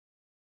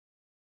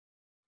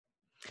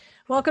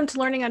Welcome to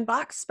Learning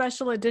Unboxed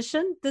Special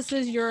Edition. This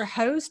is your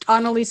host,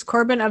 Annalise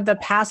Corbin of the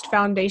Past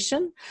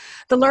Foundation.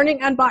 The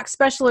Learning Unboxed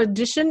Special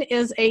Edition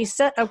is a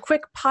set of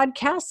quick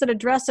podcasts that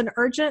address an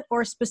urgent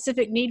or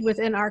specific need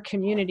within our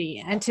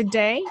community. And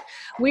today,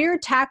 we're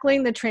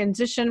tackling the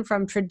transition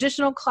from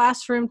traditional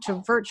classroom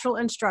to virtual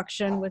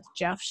instruction with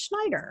Jeff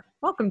Schneider.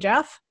 Welcome,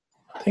 Jeff.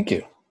 Thank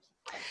you.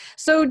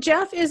 So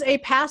Jeff is a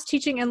past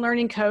teaching and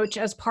learning coach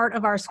as part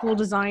of our school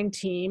design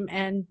team.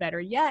 And better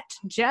yet,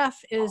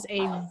 Jeff is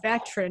a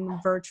veteran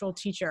virtual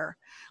teacher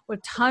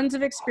with tons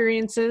of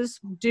experiences,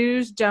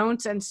 do's,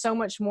 don'ts, and so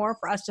much more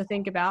for us to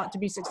think about to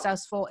be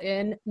successful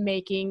in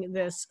making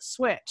this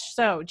switch.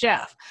 So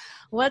Jeff,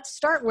 let's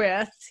start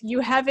with,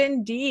 you have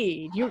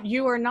indeed,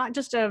 you are not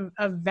just a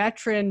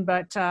veteran,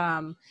 but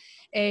a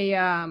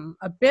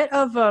bit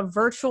of a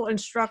virtual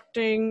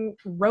instructing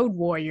road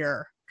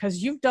warrior,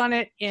 because you've done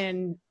it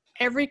in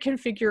every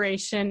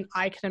configuration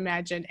I can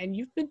imagine, and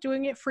you've been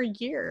doing it for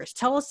years.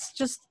 Tell us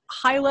just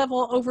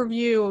high-level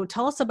overview.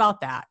 Tell us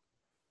about that.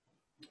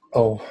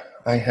 Oh,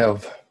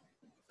 I've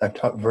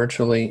taught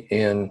virtually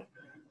in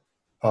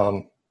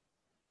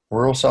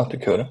rural South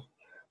Dakota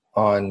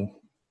on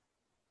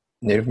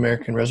Native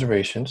American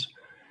reservations,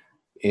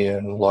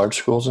 in large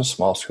schools and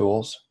small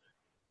schools,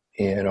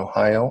 in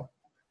Ohio.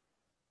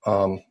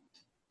 I've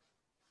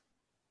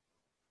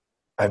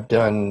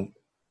done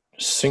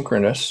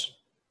synchronous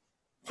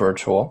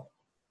virtual,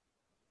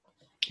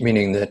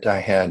 meaning that I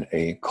had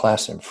a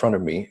class in front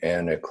of me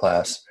and a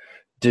class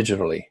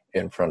digitally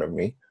in front of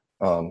me.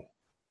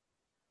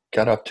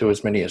 Got up to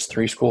as many as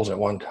 3 schools at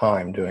one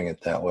time doing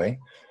it that way.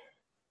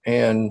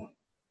 And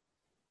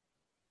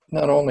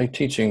not only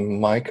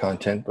teaching my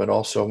content, but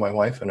also my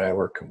wife and I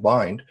were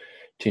combined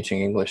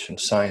teaching English and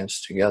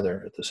science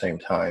together at the same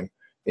time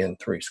in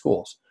 3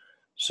 schools.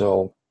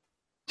 So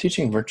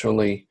teaching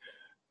virtually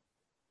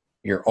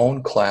your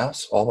own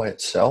class all by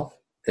itself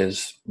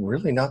is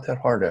really not that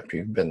hard after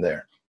you've been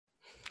there.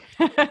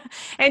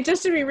 And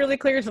just to be really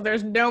clear, so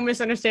there's no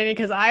misunderstanding,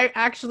 because I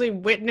actually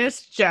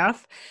witnessed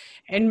Jeff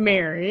and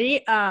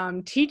Mary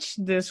teach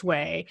this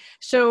way.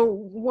 So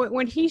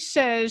when he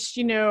says,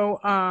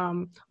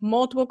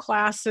 multiple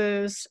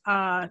classes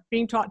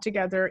being taught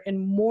together in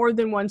more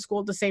than one school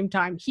at the same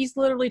time, he's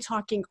literally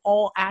talking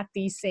all at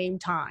the same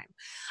time.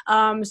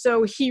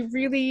 So he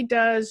really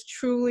does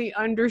truly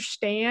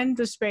understand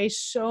the space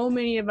so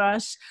many of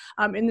us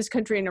in this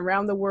country and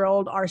around the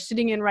world are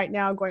sitting in right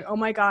now going, oh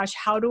my gosh,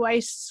 how do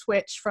I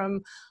switch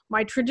from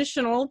my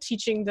traditional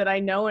teaching that I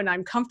know and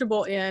I'm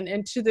comfortable in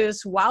into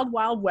this wild,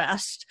 wild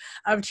west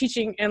of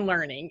teaching and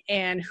learning?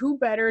 And who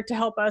better to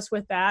help us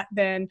with that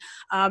than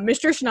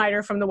Mr.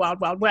 Schneider from the Wild,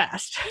 Wild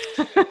West?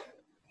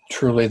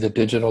 Truly the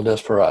digital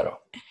desperado.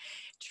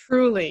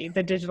 Truly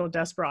the digital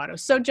desperado.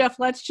 So Jeff,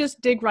 let's just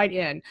dig right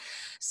in.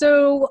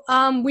 So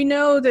we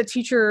know that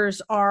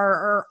teachers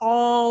are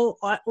all,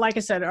 like I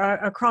said,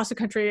 across the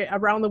country,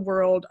 around the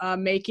world,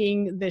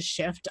 making this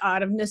shift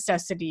out of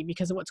necessity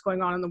because of what's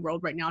going on in the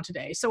world right now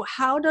today. So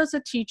how does a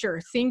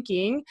teacher's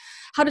thinking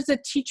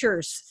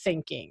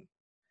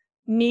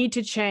need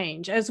to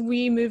change as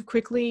we move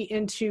quickly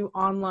into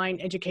online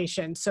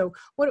education? So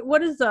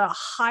what is the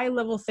high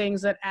level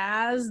things that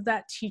as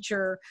that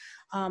teacher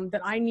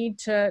that I need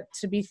to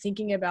be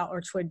thinking about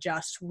or to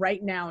adjust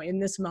right now in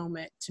this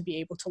moment to be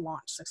able to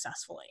launch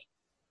successfully?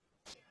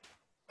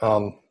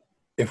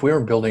 If we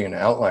were building an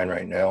outline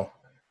right now,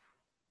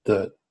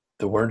 the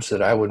words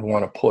that I would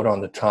want to put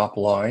on the top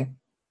line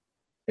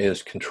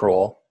is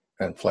control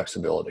and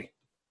flexibility.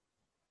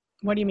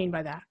 What do you mean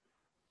by that?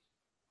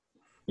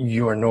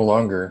 You are no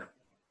longer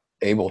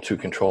able to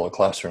control a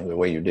classroom the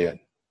way you did.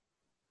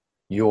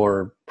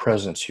 Your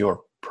presence,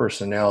 your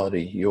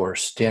personality, your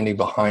standing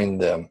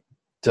behind them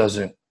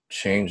doesn't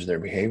change their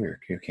behavior.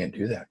 You can't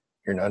do that.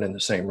 You're not in the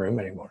same room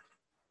anymore.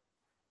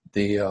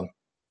 The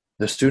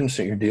students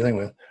that you're dealing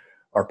with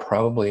are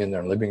probably in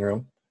their living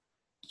room,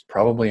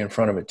 probably in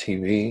front of a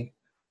TV,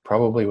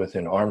 probably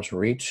within arm's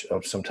reach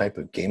of some type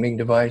of gaming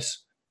device.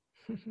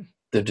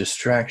 The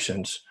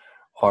distractions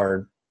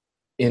are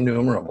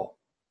innumerable.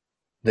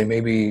 They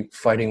may be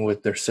fighting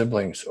with their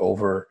siblings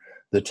over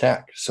the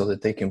tech so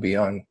that they can be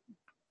on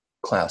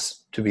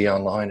class to be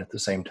online at the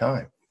same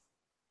time.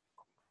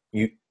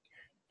 You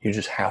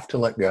just have to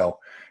let go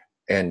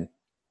and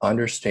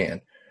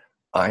understand,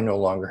 I no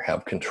longer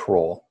have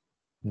control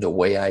the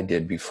way I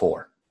did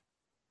before.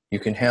 You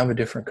can have a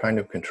different kind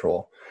of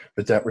control,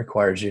 but that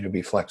requires you to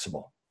be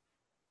flexible.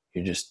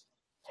 You just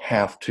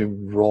have to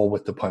roll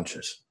with the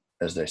punches,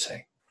 as they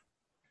say.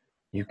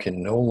 You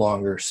can no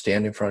longer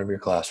stand in front of your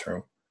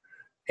classroom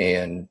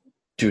and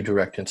do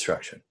direct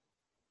instruction.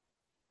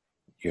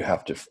 You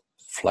have to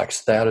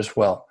flex that as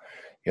well.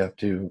 You have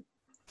to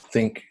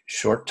think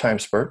short time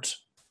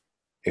spurts.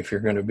 If you're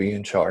going to be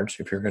in charge,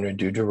 if you're going to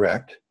do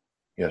direct,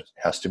 it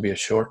has to be a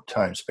short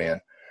time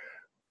span.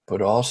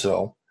 But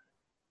also,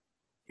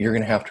 you're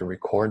going to have to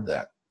record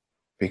that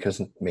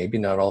because maybe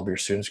not all of your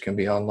students can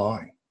be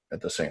online at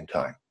the same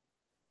time.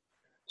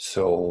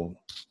 So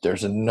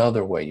there's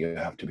another way you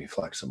have to be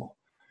flexible.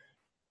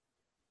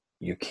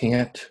 You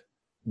can't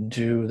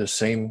do the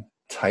same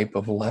type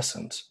of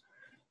lessons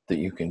that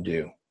you can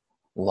do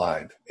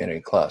live in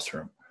a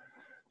classroom.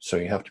 So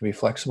you have to be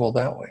flexible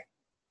that way.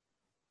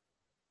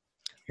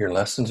 Your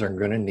lessons are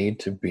going to need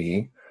to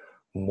be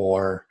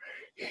more,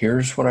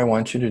 here's what I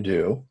want you to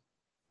do,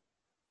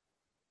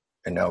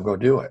 and now go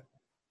do it.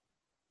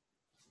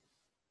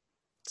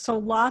 So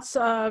lots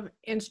of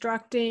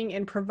instructing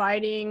and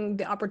providing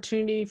the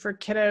opportunity for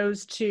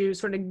kiddos to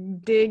sort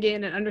of dig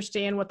in and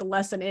understand what the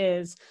lesson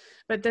is,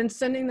 but then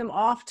sending them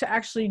off to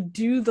actually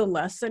do the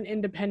lesson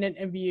independent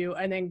of you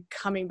and then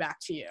coming back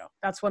to you.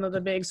 That's one of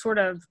the big sort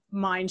of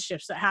mind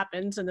shifts that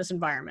happens in this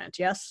environment.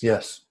 Yes?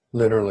 Yes,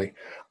 literally.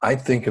 I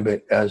think of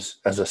it as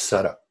a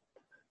setup.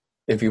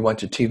 If you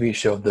watch a TV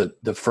show,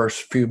 the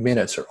first few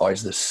minutes are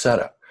always the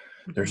setup.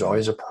 There's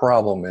always a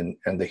problem,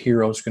 and the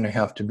hero's going to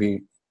have to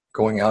be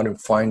going out and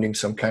finding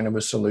some kind of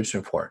a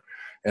solution for it.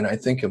 And I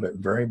think of it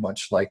very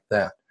much like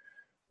that.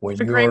 When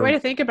It's a great way to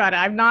think about it.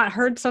 I've not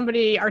heard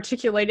somebody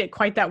articulate it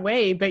quite that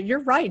way, but you're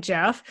right,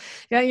 Jeff.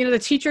 Yeah, you know, the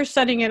teacher's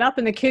setting it up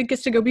and the kid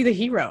gets to go be the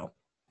hero.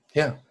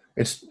 Yeah,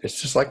 it's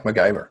just like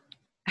MacGyver.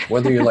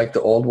 Whether you like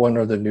the old one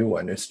or the new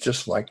one, it's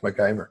just like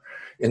MacGyver.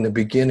 In the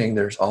beginning,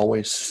 there's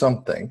always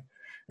something,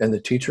 and the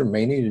teacher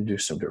may need to do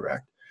some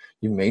direct.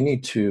 You may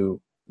need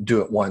to do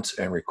it once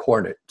and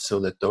record it so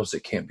that those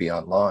that can't be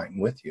online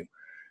with you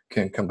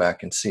can come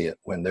back and see it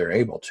when they're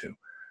able to.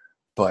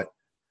 But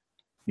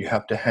you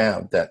have to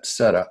have that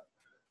setup,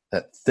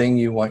 that thing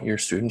you want your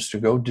students to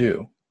go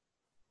do,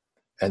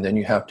 and then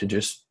you have to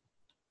just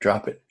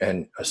drop it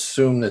and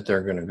assume that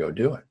they're going to go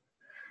do it,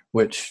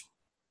 which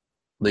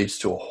leads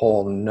to a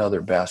whole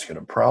nother basket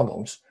of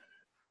problems,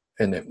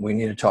 and that we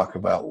need to talk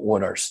about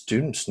what our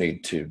students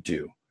need to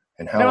do.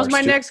 And how that was my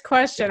next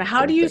question.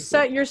 How do you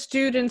set your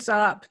students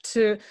up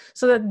so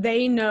that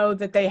they know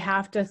that they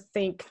have to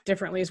think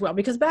differently as well?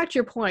 Because back to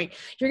your point,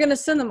 you're going to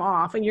send them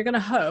off and you're going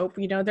to hope,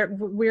 you know,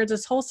 we're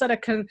this whole set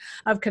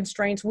of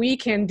constraints we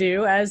can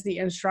do as the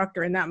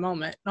instructor in that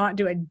moment, not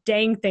do a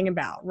dang thing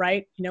about,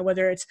 right? You know,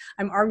 whether it's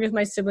I'm arguing with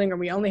my sibling or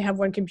we only have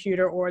one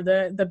computer, or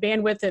the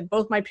bandwidth that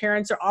both my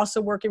parents are also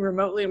working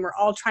remotely and we're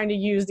all trying to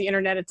use the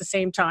internet at the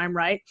same time,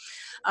 right?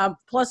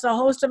 Plus a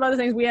host of other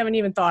things we haven't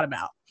even thought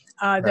about.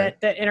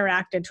 That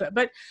interact into it.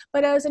 But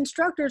as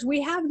instructors,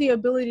 we have the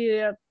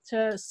ability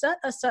to set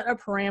a set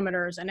of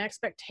parameters and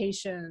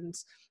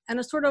expectations and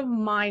a sort of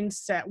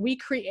mindset. We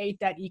create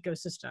that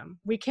ecosystem.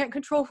 We can't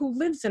control who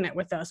lives in it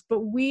with us,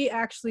 but we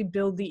actually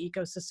build the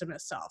ecosystem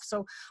itself.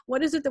 So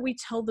what is it that we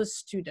tell the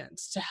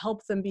students to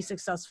help them be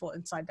successful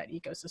inside that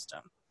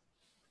ecosystem?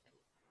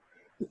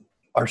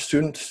 Our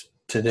students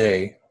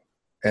today,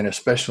 and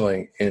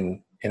especially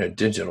in a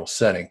digital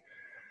setting,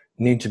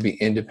 need to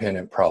be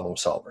independent problem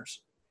solvers.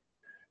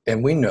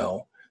 And we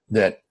know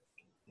that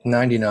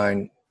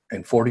 99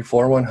 and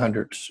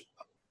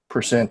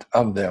 44/100%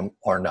 of them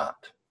are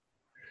not,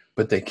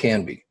 but they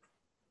can be.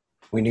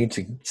 We need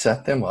to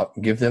set them up,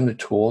 give them the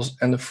tools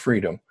and the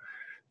freedom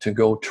to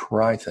go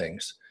try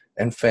things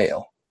and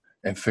fail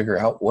and figure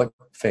out what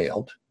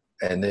failed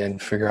and then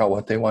figure out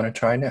what they want to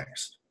try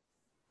next.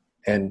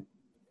 And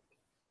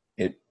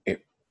it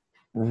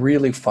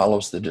really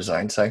follows the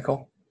design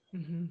cycle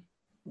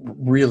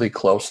really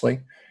closely,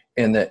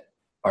 in that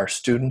our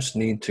students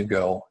need to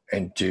go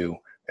and do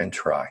and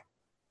try.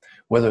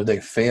 Whether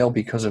they fail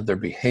because of their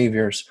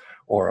behaviors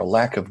or a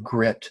lack of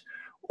grit,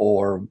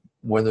 or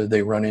whether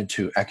they run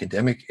into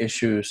academic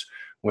issues,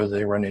 whether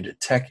they run into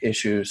tech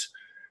issues,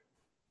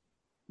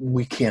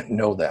 we can't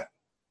know that.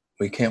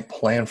 We can't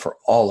plan for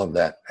all of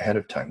that ahead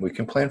of time. We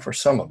can plan for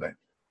some of it,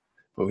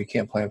 but we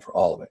can't plan for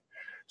all of it.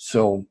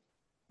 So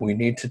we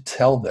need to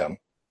tell them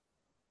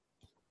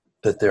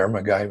that they're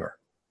MacGyver.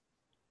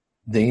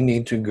 They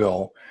need to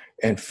go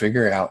and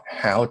figure out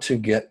how to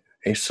get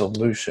a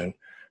solution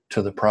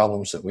to the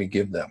problems that we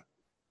give them.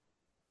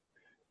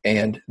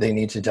 And they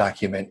need to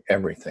document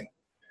everything.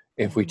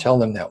 If we tell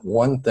them that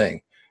one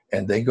thing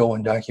and they go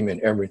and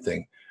document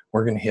everything,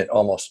 we're going to hit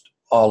almost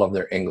all of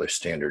their English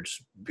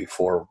standards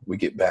before we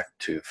get back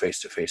to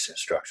face-to-face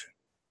instruction.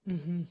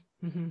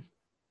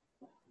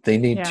 They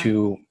need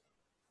to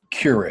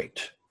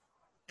curate.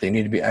 They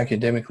need to be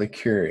academically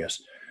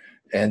curious,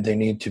 and they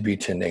need to be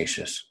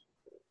tenacious.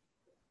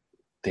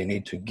 They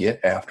need to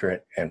get after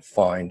it and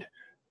find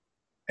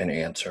an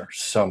answer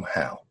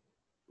somehow,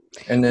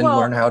 and then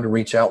learn how to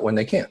reach out when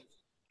they can.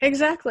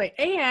 Exactly.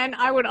 And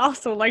I would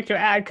also like to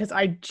add, because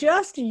I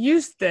just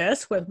used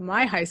this with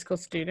my high school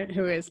student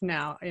who is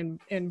now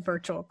in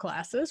virtual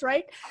classes,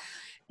 right?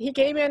 He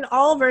came in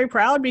all very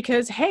proud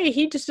because, hey,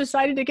 he just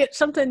decided to get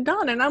something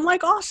done. And I'm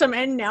like, awesome.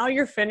 And now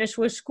you're finished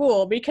with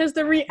school. Because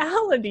the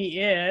reality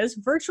is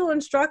virtual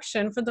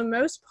instruction, for the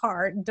most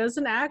part,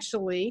 doesn't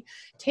actually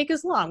take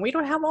as long. We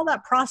don't have all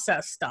that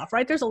process stuff,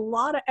 right? There's a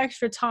lot of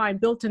extra time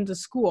built into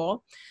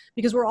school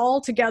because we're all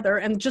together,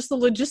 and just the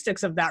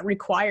logistics of that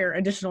require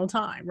additional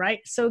time, right?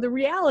 So the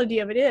reality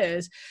of it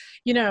is,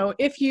 you know,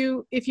 if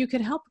you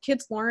can help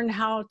kids learn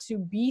how to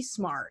be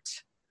smart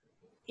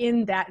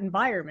in that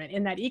environment,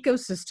 in that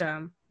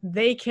ecosystem,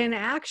 they can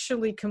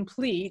actually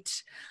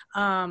complete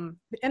in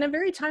a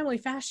very timely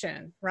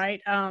fashion,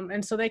 right?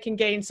 And so they can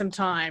gain some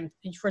time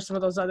for some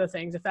of those other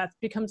things if that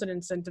becomes an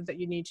incentive that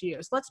you need to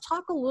use. Let's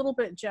talk a little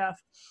bit,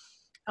 Jeff,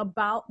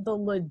 about the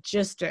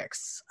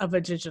logistics of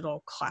a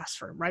digital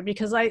classroom, right?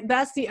 Because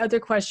that's the other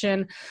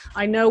question.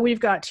 I know we've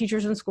got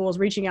teachers in schools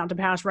reaching out to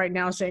PASS right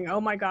now saying,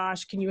 oh my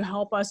gosh, can you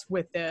help us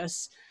with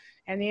this?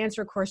 And the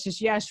answer, of course, is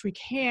yes, we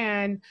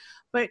can.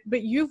 But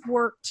you've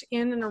worked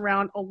in and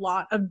around a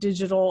lot of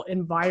digital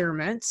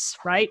environments,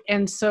 right?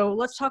 And so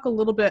let's talk a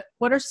little bit.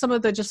 What are some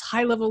of the just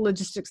high-level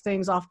logistics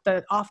things off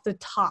the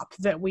top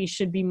that we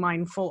should be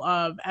mindful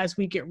of as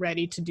we get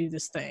ready to do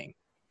this thing?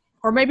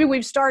 Or maybe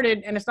we've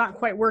started and it's not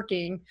quite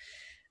working.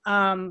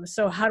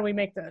 So how do we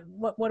make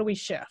what do we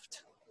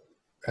shift?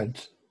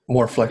 And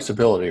more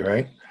flexibility,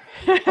 right?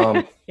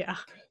 Yeah.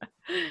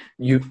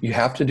 You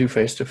have to do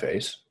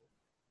face-to-face.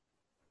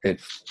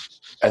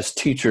 As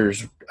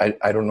teachers,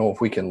 I don't know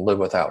if we can live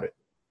without it.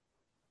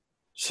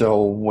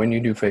 So when you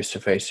do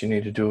face-to-face, you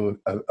need to do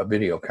a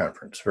video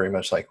conference, very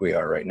much like we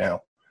are right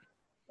now.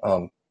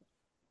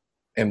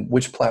 And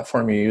which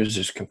platform you use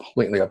is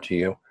completely up to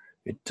you.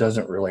 It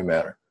doesn't really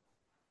matter.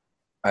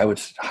 I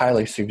would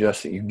highly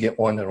suggest that you get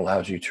one that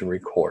allows you to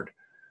record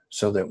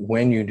so that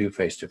when you do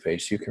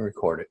face-to-face, you can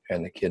record it,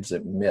 and the kids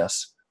that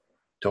miss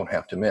don't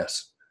have to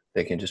miss.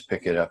 They can just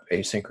pick it up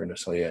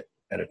asynchronously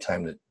at a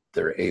time that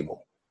they're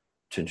able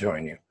to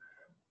join you.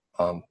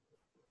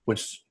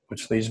 Which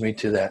leads me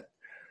to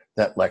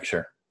that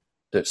lecture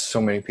that so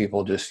many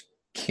people just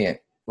can't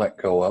let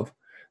go of,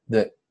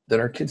 that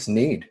our kids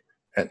need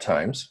at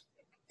times.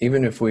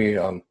 Even if we,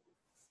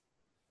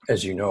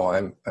 as you know,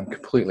 I'm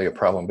completely a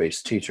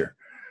problem-based teacher,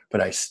 but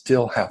I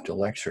still have to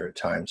lecture at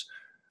times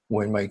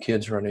when my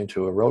kids run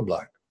into a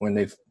roadblock, when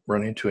they've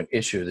run into an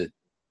issue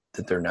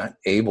that they're not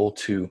able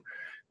to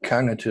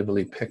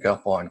cognitively pick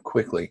up on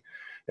quickly.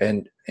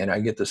 And I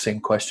get the same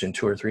question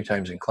 2 or 3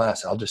 times in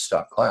class. I'll just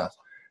stop class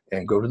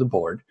and go to the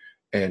board,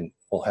 and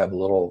we'll have a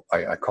little,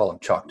 I call them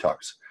chalk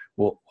talks.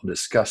 We'll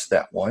discuss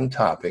that one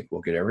topic.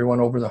 We'll get everyone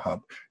over the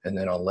hump, and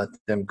then I'll let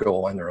them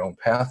go on their own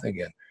path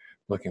again,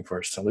 looking for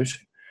a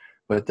solution.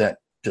 But that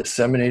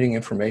disseminating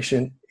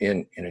information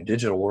in a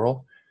digital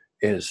world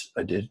is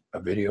a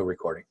video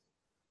recording.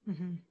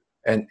 Mm-hmm.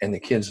 And the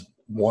kids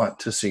want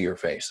to see your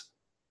face.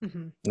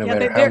 Mm-hmm. No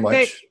matter how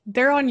much.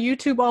 They're on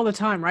YouTube all the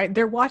time, right?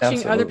 They're watching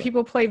Absolutely. Other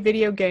people play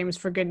video games,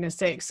 for goodness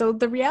sake. So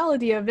the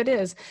reality of it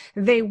is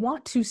they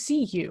want to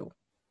see you.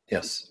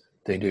 Yes,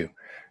 they do.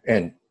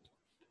 And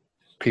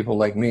people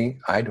like me,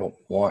 I don't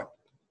want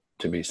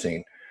to be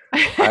seen.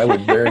 I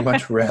would very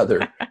much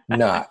rather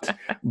not,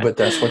 but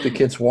that's what the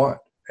kids want.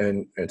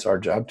 And it's our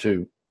job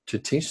to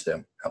teach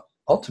them.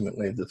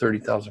 Ultimately, at the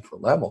 30,000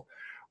 foot level,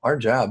 our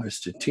job is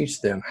to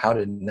teach them how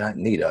to not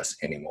need us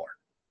anymore.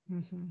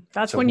 Mm-hmm.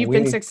 That's when you've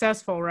been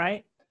successful,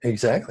 right?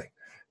 Exactly.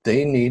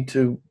 They need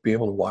to be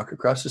able to walk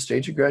across the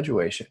stage of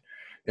graduation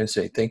and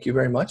say, thank you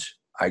very much.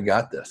 I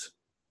got this.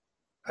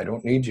 I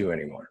don't need you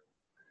anymore.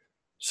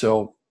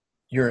 So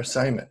your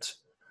assignments,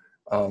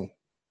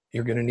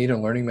 you're going to need a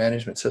learning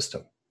management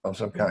system of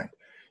some kind.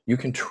 You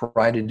can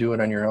try to do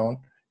it on your own.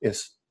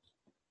 It's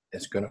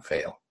going to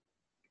fail.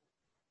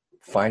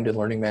 Find a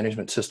learning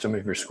management system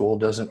if your school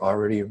doesn't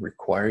already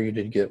require you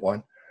to get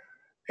one,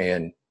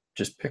 and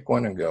just pick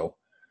one and go.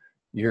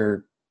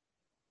 You're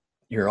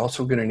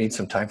also going to need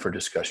some time for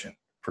discussion,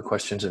 for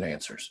questions and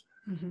answers.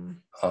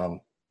 Mm-hmm.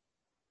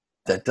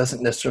 That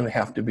doesn't necessarily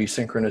have to be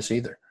synchronous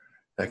either.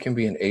 That can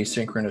be an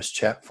asynchronous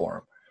chat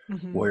forum,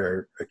 mm-hmm.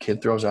 where a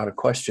kid throws out a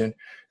question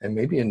and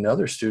maybe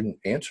another student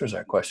answers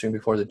that question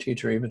before the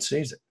teacher even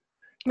sees it.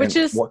 Which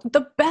is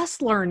the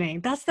best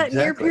learning. That's that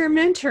Exactly. Near peer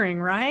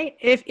mentoring, right?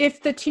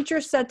 If the teacher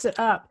sets it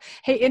up,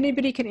 hey,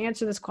 anybody can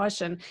answer this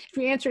question. If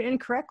you answer it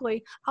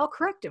incorrectly, I'll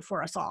correct it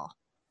for us all.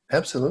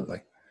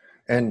 Absolutely.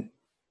 And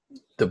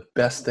the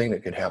best thing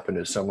that could happen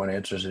is someone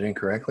answers it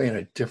incorrectly and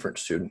a different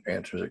student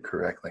answers it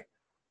correctly.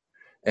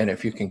 And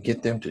if you can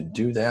get them to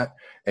do that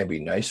and be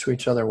nice to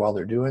each other while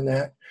they're doing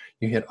that,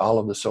 you hit all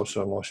of the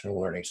social emotional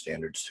learning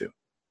standards too.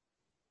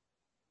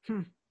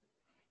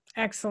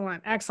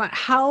 Excellent. Excellent.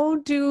 How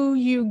do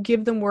you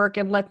give them work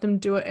and let them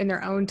do it in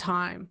their own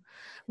time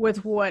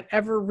with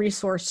whatever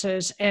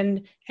resources,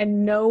 and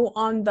know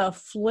on the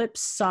flip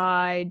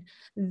side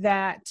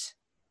that,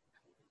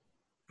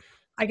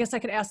 I guess I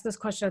could ask this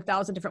question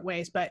 1,000 different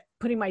ways, but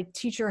putting my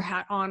teacher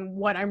hat on,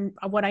 what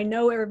I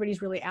know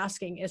everybody's really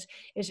asking is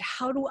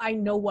how do I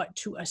know what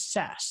to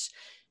assess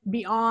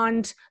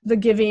beyond the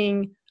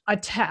giving a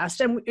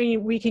test? And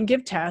we can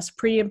give tests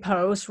pre and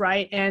post,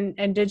 right?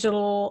 And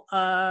digital,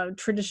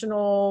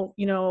 traditional,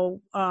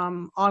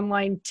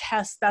 online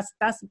tests,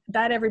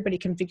 that everybody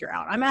can figure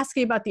out. I'm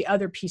asking about the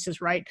other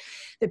pieces, right?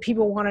 That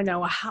people want to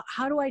know.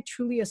 How do I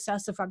truly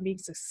assess if I'm being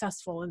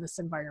successful in this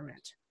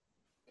environment?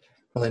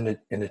 Well,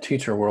 in the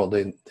teacher world,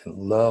 they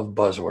love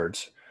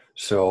buzzwords.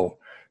 So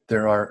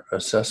there are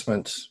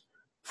assessments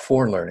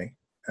for learning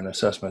and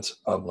assessments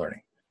of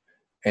learning.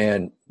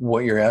 And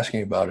what you're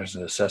asking about is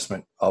an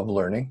assessment of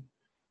learning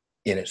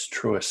in its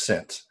truest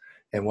sense.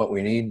 And what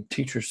we need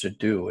teachers to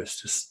do is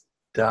to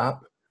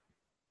stop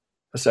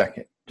a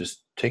second,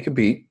 just take a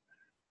beat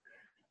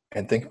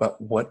and think about,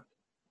 what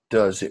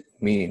does it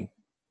mean,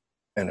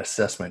 an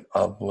assessment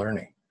of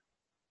learning?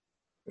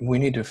 We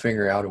need to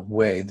figure out a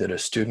way that a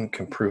student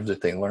can prove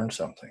that they learned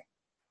something.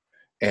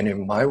 And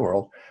in my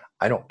world,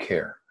 I don't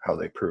care how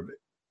they prove it.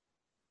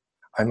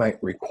 I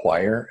might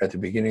require at the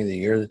beginning of the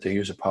year that they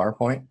use a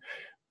PowerPoint,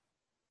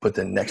 but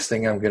the next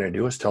thing I'm going to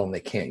do is tell them they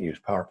can't use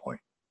PowerPoint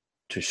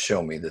to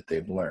show me that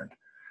they've learned.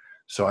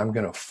 So I'm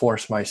going to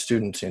force my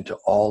students into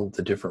all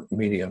the different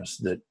mediums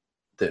that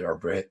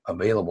are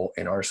available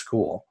in our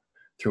school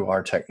through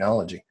our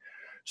technology.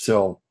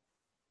 So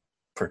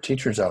for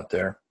teachers out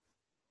there,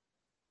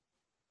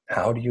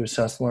 how do you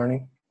assess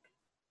learning?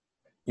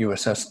 You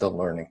assess the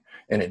learning,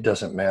 and it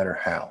doesn't matter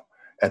how.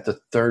 At the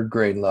 3rd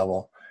grade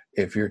level,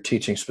 if you're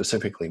teaching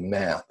specifically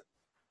math,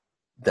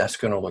 that's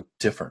going to look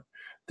different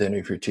than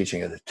if you're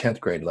teaching at the 10th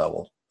grade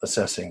level,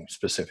 assessing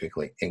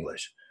specifically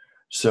English.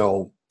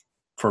 So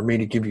for me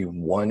to give you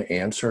one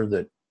answer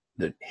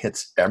that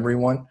hits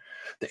everyone,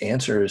 the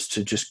answer is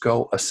to just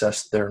go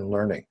assess their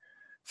learning.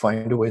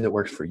 Find a way that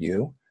works for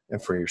you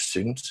and for your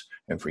students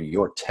and for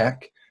your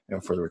tech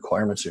and for the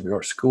requirements of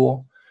your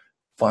school.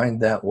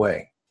 Find that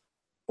way.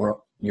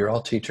 You're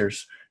all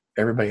teachers.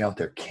 Everybody out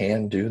there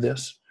can do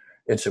this.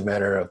 It's a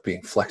matter of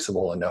being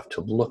flexible enough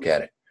to look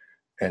at it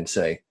and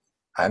say,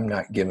 I'm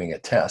not giving a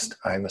test,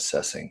 I'm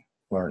assessing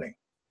learning.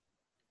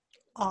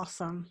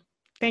 Awesome.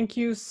 Thank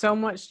you so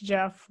much,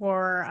 Jeff,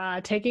 for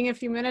taking a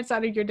few minutes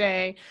out of your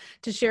day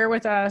to share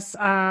with us,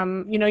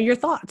 your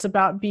thoughts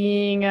about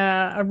being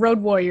a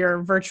road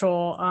warrior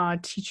virtual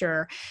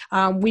teacher.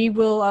 We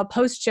will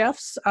post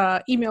Jeff's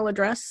email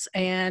address,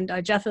 and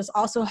Jeff is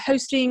also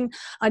hosting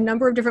a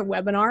number of different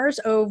webinars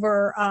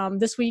over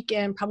this week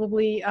and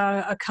probably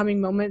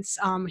coming moments.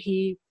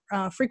 He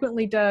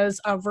frequently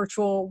does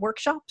virtual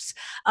workshops,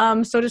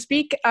 so to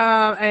speak,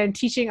 and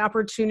teaching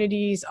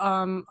opportunities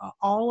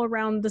all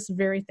around this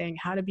very thing,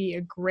 how to be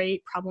a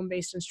great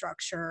problem-based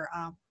instructor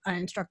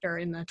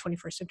in the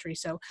 21st century.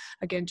 So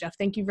again, Jeff,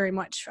 thank you very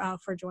much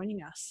for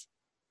joining us.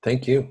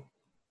 Thank you.